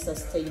ziri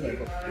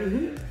sustainable.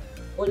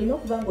 Olina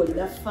okuba nga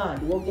olina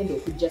fund wogenda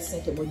okujja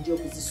ssente mujja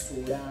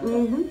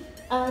okuzisuulanga.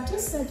 Ate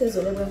ssente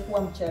ezo ne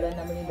bwenkuwa mukyala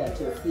Namulinda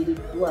ati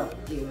ofiiriddwa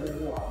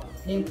ewuwo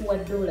nenkuwa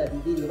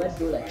 $2 oba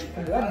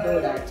 $10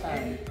 oba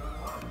 $5.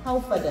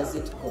 How far does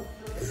it go?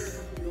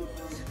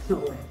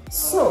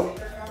 So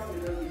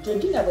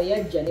Georgina bwe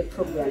yajja ne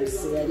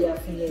programs yali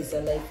afunye eza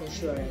life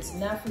insurance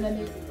n'afuna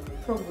ne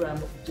program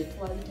gye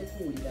twali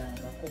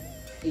tetuwulirangako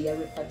eya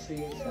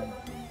repatriation.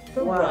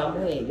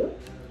 Program eyo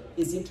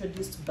is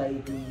introduced by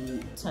the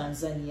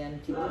Tanzanian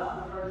people,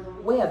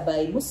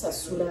 whereby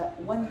musasula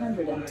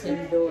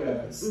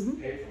 $110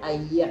 a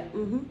year.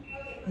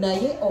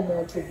 Naye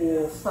omuntu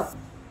bw'ofa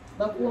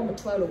bakuwa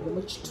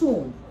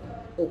 $1,500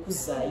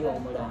 okuzaayo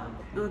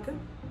omulambo. Okay.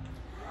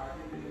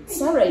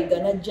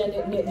 Saraiga najja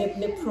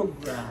ne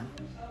program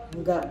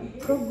nga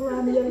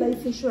program ya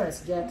life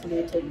insurance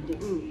gyatuleetedde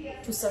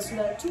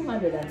tusasula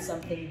 $200 and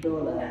something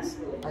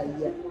a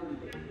year.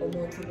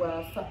 Omuntu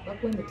bw'afa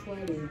bakuwa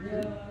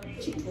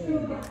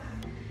 $2,500.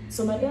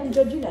 So Madam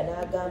Georgina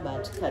n'agamba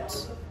nti kati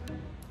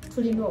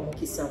tulina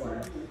omukisa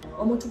wano.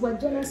 Omuntu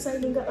bw'ajja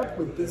n'asigninga up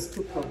with these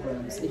two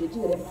programs ebyo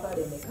giwera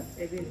emitwalo emeka?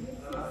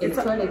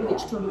 Emitwalo ebiri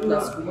ekitundu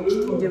plus gumu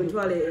kitundu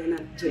emitwalo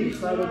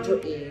gyo 4.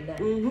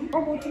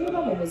 Omuntu ne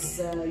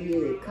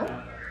bamumuzaayo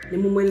eka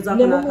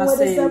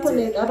nemumuwerezaako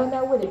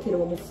abanaawerekera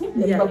omufu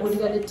ne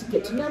mubagulira ne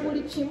tiketi na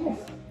buli kimu.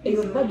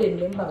 Eyo burden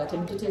nemba nga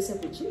temugiteese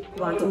ku ki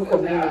bantu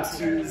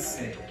communities.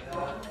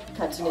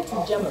 Kati ne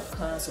tujja mu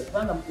council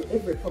kubanga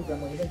every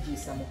program olina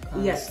giyisa mu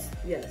council. Yes.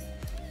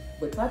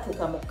 Bwe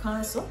twatuuka mu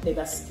council ne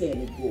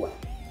bascale eguwa.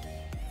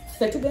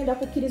 Ffe tugenda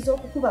kukkiriza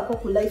okukubako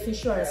ku life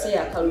insurance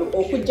eyakalulu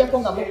okuggyako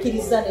nga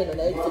mukkiriza n'eno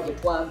naye ffe gye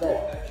twagala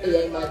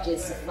eya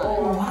emergency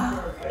fund.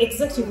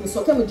 Exactly,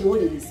 musooke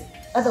mugiwulirize.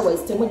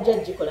 Otherwise temujja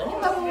gikola. Ne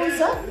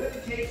babuuza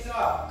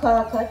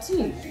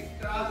kaakati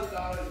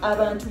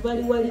abantu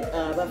bali wali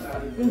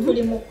abafa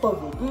tuli mu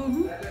COVID.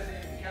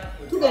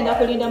 Tugenda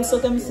kulinda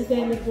musooke musika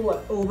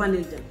emiguwa oba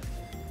nedda.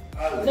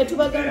 Ne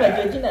tubagamba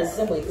Georgina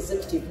azze mu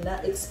executive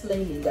na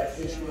explaining that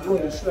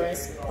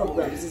insurance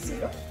programs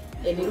zino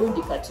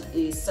emirundi kati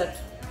 3.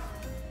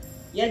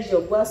 Yajja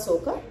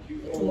ogwasooka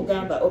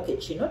tumugamba okay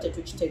kino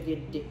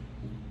tetukitegedde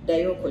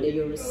ddayo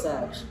okoleyo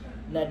research.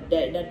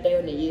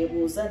 Naddayo ne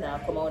yeebuuza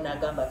n'akomawo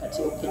n'agamba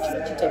kati okay kino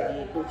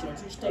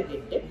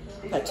tukitegedde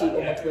kati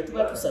omuntu bwe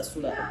tuba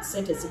tusasula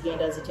ssente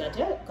zigenda zitya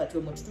nti kati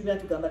omuntu tuba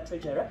tugamba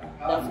treasurer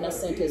n'afuna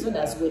ssente ezo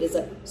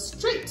n'aziweereza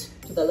straight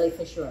to the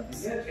life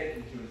insurance.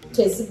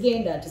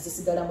 Tezigenda nti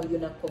zisigala mu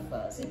Unaa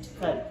coffers nti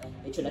kale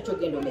ekyo nakyo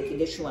genda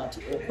omekinge sure nti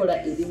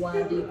okola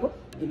ebiwandiiko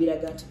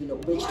ebiraga nti bino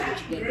bwekito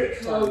kigenda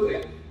okutambula.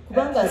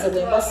 Kubanga nze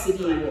bwe mba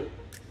siriiwo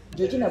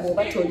Georgina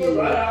bw'oba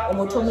toliiwo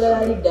omuntu omulala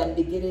alidda mu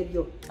bigere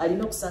byo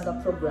alina okusanga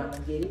programu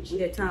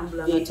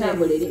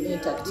ng'etambula eri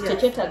intact.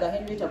 Tekyetaaga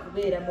Henrietta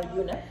kubeera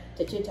mu Unaa,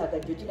 tekyetaaga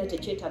Georgina,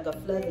 tekyetaaga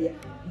Flavia.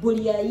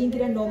 Buli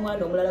ayingira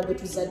n'omwana omulala gwe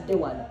tuzadde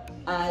wano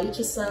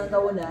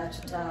alikisangawo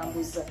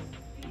n'akitambuza.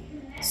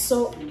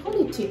 So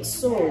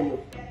politics oyo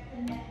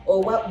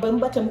oba bwe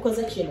muba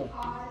temukoze kino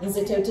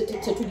nze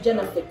tetujja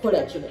naffe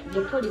kukola kino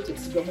ye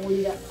politics gwe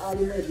muwulira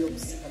alimu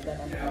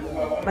ebyokusikagana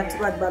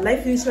but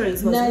life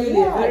insurance was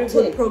really a very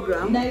good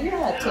program. Naye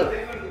ate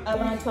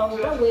abantu abo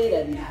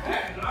baweerabiridde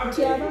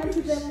nti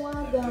abantu be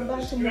mwagamba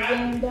nti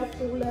mugenda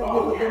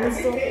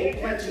kulabyemugeneza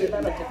okubagira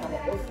babateeka mu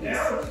office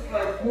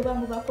muba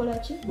mubakola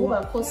ki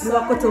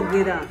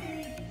mubakotogera.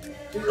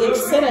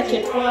 Ekiseera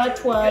kye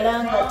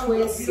twatwala nga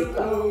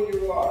twesika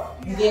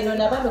ng'eno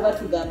nabano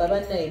batugamba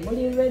bannaye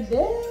muli ready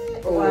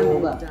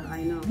oba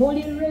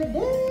muli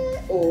ready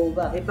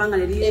oba ebbanga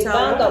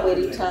bwe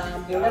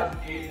litambula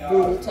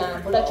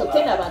kyokka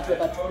n'abantu bwe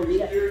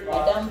batukubira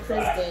Madam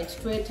President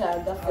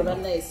twetaaga ffe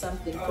bannaye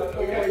something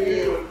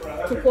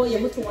tukooye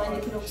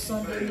mutuwandikira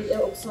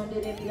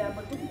okusondera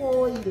emirambo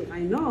tukooye.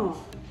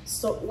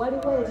 So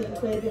waliwo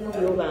ebintu ebimu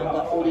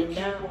by'obanga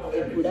olina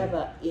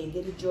okulaba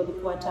engeri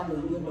gy'obikwata mu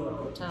Unaa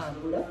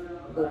okutambula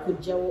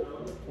okugyawo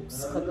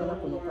okusikagana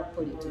kuno kwa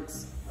politics.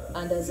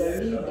 and as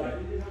a leader,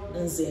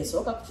 nze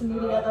nsooka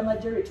kutunulira the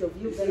majority of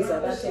you guys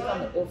abateeka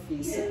mu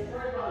office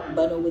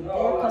bano with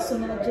their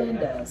personal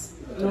agendas.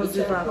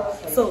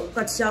 So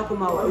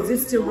is it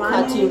still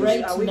running?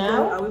 Right are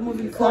now, we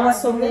moving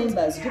council forward?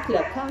 members,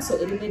 jukira council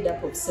is made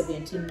up of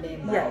 17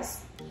 members.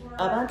 Yes.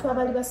 Abantu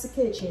abali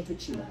basika ekintu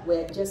kino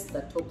were just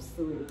the top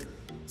 3.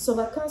 So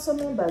the council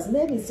members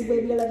n'ebizibu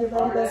ebirala bye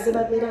bali bazze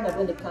babeera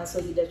nabyo ne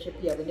council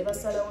leadership yabwe ne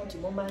basalawo nti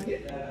mumanyi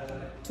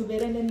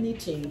tubeere ne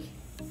meeting.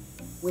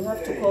 We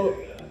have to call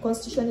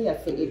constitution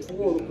yaffe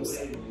etuwa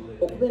olukusa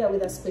okubeera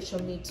with a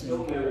special meeting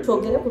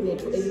twogere ku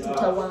bintu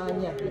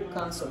ebitutawaanya mu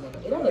council muno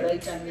era ne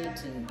bayita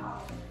meeting.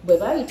 Bwe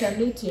bayita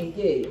meeting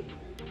eyo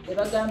ne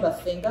bagamba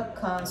ffe nga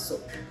council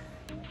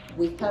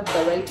we have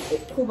the right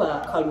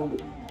okuba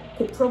akalulu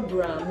ku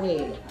programu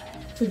eyo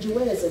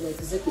tugiweereze mu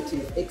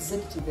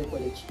executive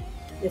college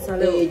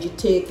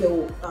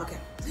egiteekewo.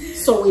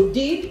 So we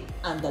did,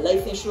 and the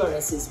life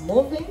insurance is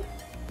moving.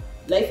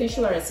 Life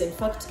insurance, in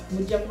fact,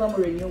 mujja kuba mu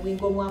renewing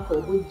omwaka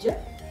ogujja.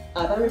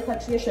 Aba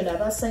repatriation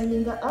aba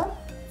signing up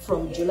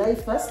from July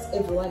 1st,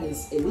 everyone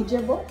is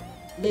eligible.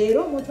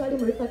 Leero omuntu ali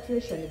mu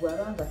repatriation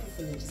bw'abanga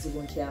tufunye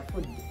ekizibu nti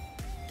afudde,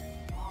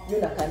 you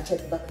can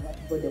check back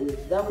that body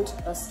without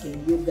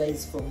asking you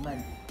guys for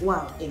money.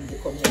 Wow, in the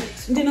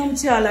community. Ndino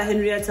mchala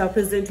Henrietta,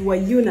 President wa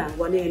Unaa,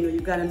 Waneno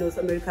Uganda North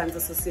Americans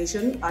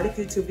Association. Arif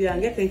YouTube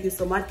yange, thank you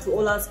so much to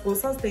all our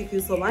sponsors. Thank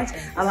you so much.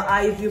 Our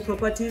iView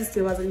Properties,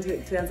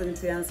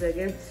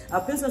 again.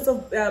 Our Princess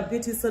of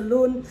Beauty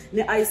Salon,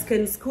 ne Ice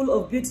Skin School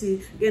of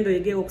Beauty, gendo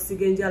yege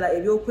oksigenjala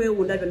ebyokwe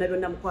wunda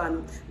byonna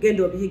mkwano.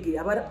 Gendo bihigi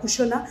abara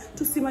kushona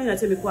tusimanyi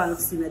nate mikwano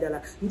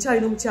tusimedala.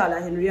 Mchali no mchala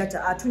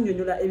Henrietta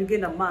atunyonyola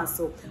ebigenda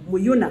maso mu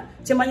Unaa.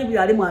 Chemanyi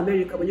byali mu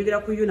America, bonyogera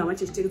ku Unaa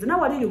manchi kitegeze. Na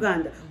wali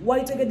Uganda.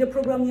 Why take the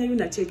program here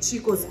Unaa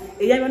chikos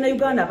eyayona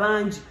Uganda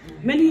banji.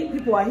 Many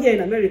people are here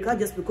in America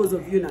just because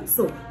of Unaa.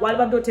 So while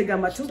bado tega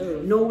matu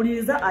no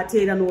uliza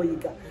atera no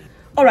yiga.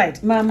 All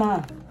right,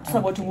 mama,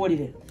 tusabo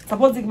tuwolire.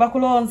 Suppose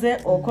bakulonze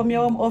okomye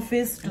home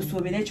office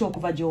tusubire ekyo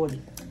okuva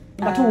joli.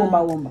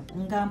 Womba.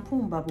 Nga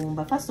mpumba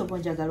bomba. First of all,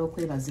 njagala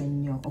okwebaza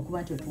ennyo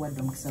okuba nti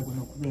otuwadde omukisa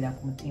guno okubeera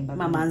ku mutimba.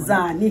 Mama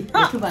nzaani.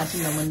 Tuba nti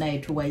nno munnaye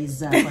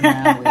tuwayizaako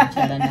naawe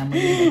nkyala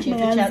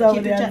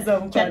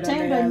namuyingo.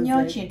 Kyatendo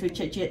nnyo kintu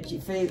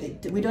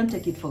we don't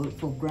take it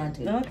for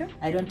granted. Okay.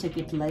 I don't take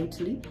it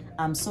lightly.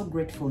 I'm so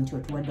grateful nti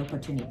otuwadde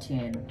opportunity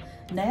eno.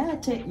 Naye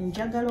ate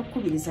njagala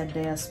okukubiriza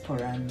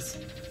diasporans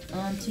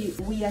nti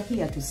we are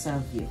here to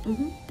serve you.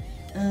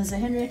 Nze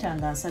Henrietta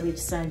nga nsaba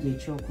ekisanja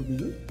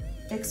ekyokubiri.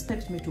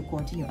 Expect me to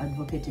continue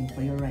advocating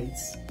for your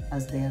rights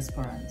as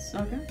diasporans.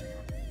 Okay.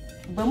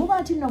 Bwe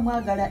muba nti nno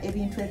mwagala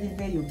ebintu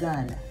ebiva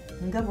Uganda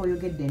nga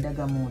bw'oyogedde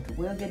endagamuntu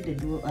bw'oyogedde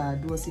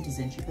dual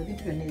citizenship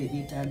ebintu byonna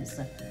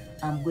ebyetaagisa,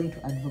 I'm going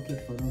to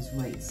advocate for those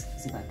rights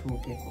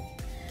zibatuukeko.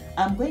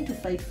 I'm going to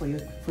fight for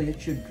your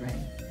children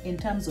in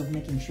terms of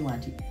making sure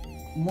nti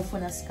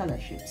mufuna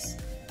scholarships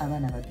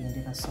abaana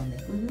bagende basome.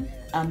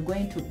 I'm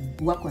going to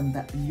work on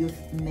the youth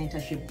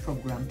mentorship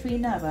program.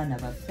 Tuyina abaana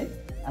baffe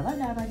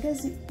abaana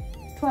abagezi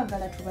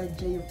twagala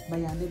tubajjeyo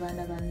bayambe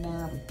baana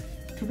bannaabwe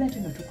tube nti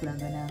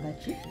notukulagana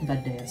abaki nga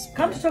diaspora.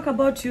 Come to talk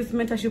about youth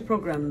mentorship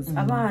programs.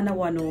 Abaana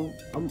wano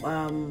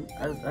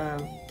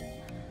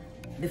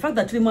the fact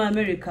that tuli mu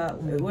America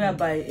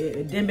whereby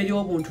dembe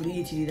ly'obuntu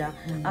liyitirira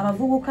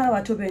abavubuka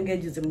abato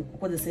bengejize mu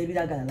kukozesa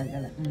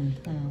ebiragalalagala.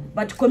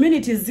 But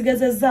communities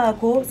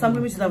zigezezaako, some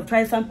communities have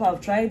tried, some have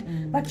tried,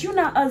 but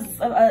Unaa as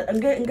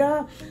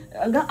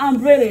nga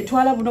umbrella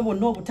etwala buno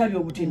bonna obutali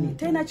obutini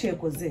tena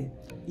kyekoze.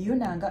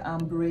 Unaa nga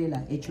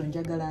umbrella ekyo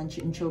njagala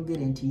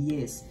nkyogere nti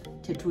yes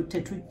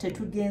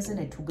tetugenze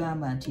ne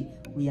tugamba nti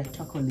we are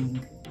tackling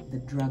the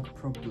drug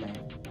problem,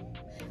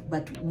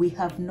 but we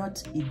have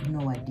not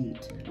ignored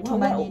it.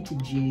 Tumanyi nti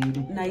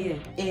gyeri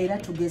era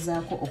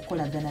tugezaako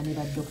okukolagana ne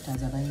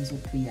badoctors abayinza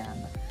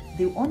okutuyamba.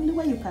 The only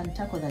way you can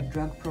tackle the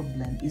drug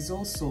problem is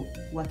also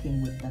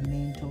working with the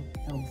mental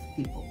health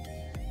people.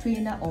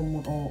 Tuyina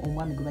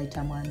omwami gwe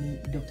bayita mwami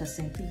Dr.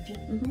 Senkijja.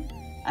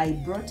 I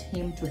brought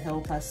him to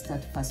help us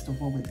start first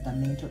of all with the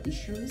mental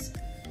issues,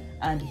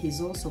 and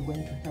he's also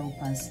going to help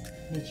us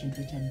make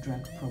a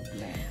drug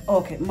problem.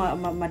 Okay,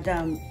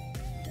 madam,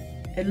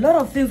 a lot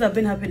of things have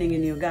been happening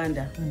in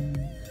Uganda.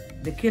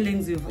 The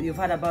killings you've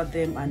heard about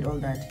them and all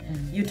that.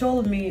 You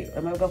told me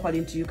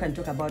you can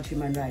talk about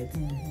human rights.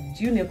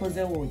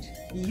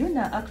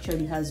 Unaa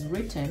actually has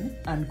written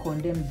and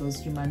condemned those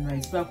human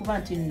rights.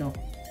 What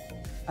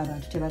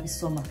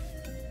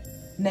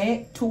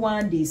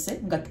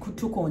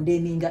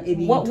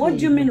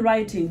do you mean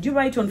writing? Do you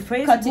write on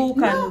Facebook?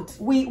 No,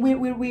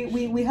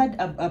 we had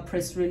a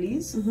press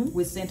release.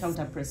 We sent out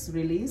a press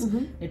release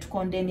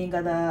condemning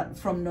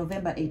from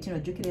November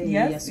 18.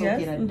 Yes.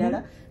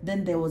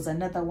 Then there was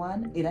another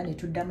one.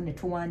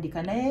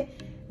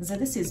 So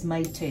this is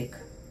my take,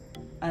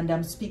 and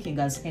I'm speaking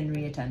as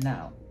Henrietta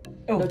now,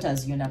 not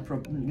as Unaa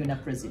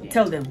president.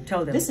 Tell them.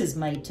 This is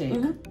my take.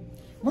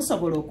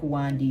 Musobola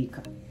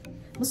okuwandiika.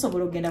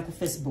 Musobola ogenda ku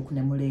Facebook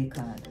ne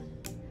muleekaana.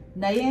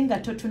 Naye nga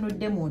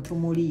totunudde muntu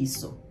mu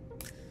liiso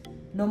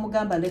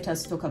Nomugamba, let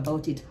us talk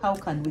about it. How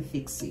can we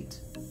fix it?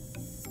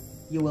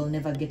 You will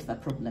never get the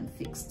problem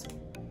fixed.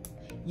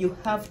 You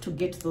have to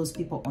get those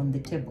people on the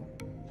table.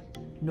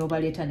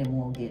 Nobody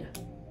tanemwogera.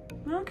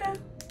 Okay.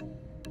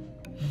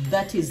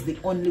 That is the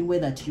only way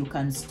that you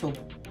can stop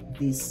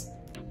this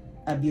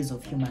abuse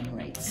of human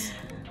rights.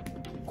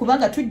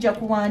 Kubanga tujja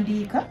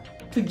kuwandiika,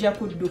 tujja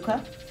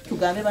kudduka,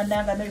 tugambe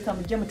bannanga America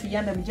mujje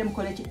mutuyambe mujje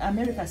mukole ki.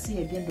 America si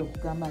egenda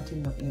okugamba nti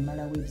nno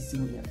emalawo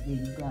ebizibu byaffe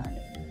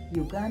Uganda.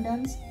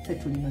 Ugandans ffe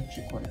tulina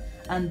kikola.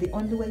 And the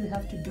only way we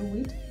have to do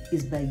it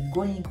is by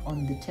going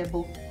on the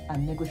table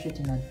and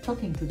negotiating and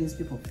talking to these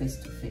people face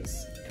to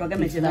face.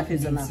 Enough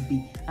is enough.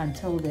 And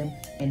tell them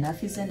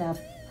enough is enough.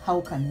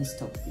 How can we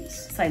stop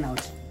this? Sign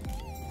out.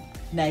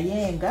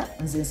 Nayenga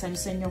nze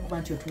nsanyuse nnyo okuba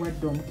nti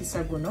otuwadde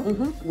omukisa guno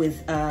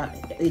with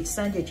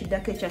ekisanja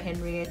ekiddako ekya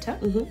Henrietta.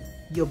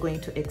 You're going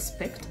to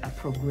expect a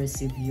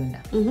progressive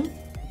Unaa.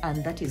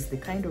 And that is the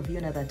kind of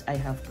Unaa that I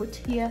have put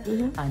here,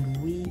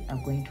 and we are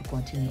going to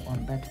continue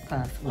on that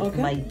path with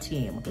my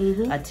team.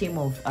 A team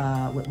of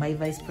with my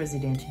Vice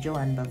President,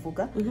 Joanne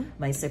Bavuga,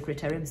 my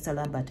Secretary, Mr.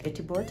 Lambert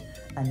Etibot,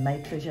 and my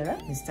Treasurer,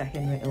 Mr.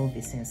 Henry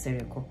Elvis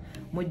Nsereko.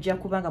 Mujja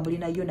kubanga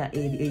mulina Unaa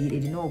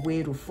erina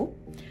obwerufu,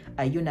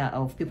 a Unaa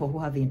of people who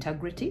have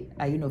integrity,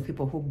 a Unaa of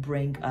people who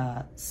bring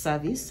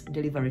service,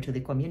 delivery to the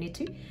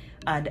community,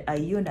 and a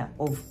Unaa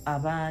of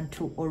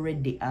abantu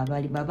already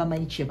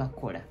abamanyi kye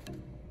bakola.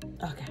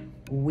 Okay.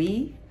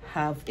 We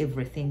have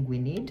everything we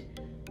need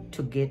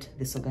to get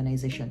this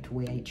organization to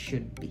where it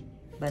should be.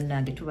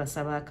 Bannange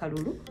tubasaba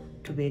akalulu,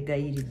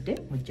 tubeegayiridde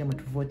mujje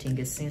mutu voting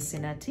e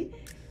Cincinnati.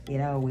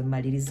 Era we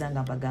maliriza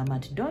nga bagamba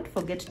nti don't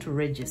forget to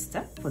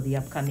register for the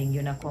upcoming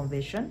Unaa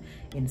convention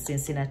in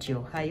Cincinnati,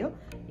 Ohio.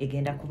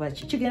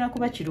 Kigenda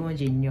kuba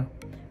kirungi nnyo.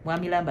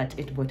 Mwami Lambert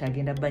Etibot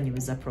agenda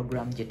banyumiza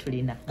program gye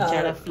tulina.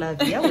 Chala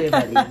Flavia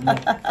webalini.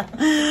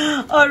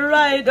 All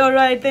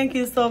right. Thank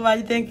you so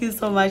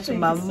much,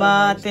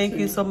 Mama. Thank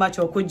you so much.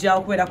 Okujja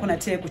okwera kuna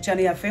te ku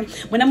channel yaffe.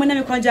 Mwena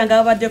mikwanja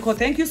abaddeko.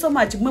 Thank you so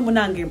much. Mwe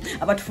munange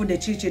abatufudde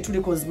chiche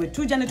tulikozwe.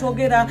 Tujja ne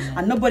twogera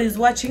and nobody is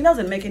watching.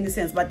 Doesn't make any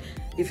sense. But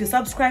if you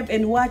subscribe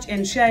and watch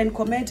and share and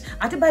comment,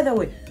 by the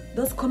way,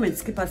 those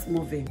comments keep us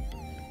moving.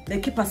 They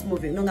keep us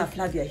moving. Nonga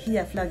Flavia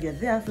here, Flavia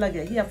there,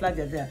 Flavia here,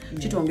 Flavia there.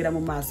 Chitwongera mu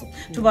maaso.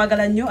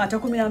 Tubagala nnyo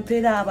atakumira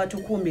mpeera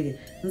abatukumire.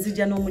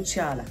 Nzija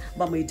n'omukyala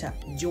bamuyita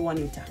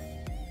Joanita.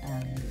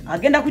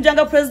 Agenda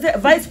kujanga president,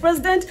 vice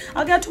president,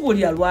 agenda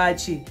tubulya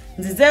lwaki.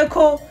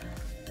 Nzizeeko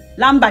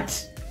Lambert.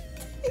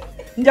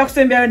 Nja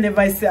kusembera ne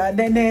vice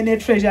ne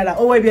treasurer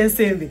owe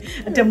byensembi.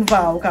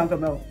 Ntemuvaawo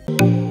kankomewo.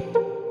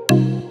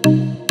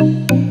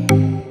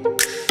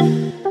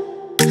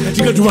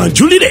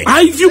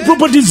 iView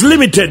Properties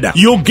Limited,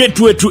 your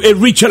gateway to a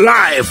richer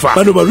life.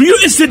 Manova Real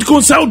Estate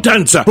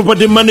Consultants,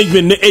 Property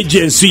Management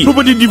Agency,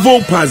 Property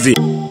Developers.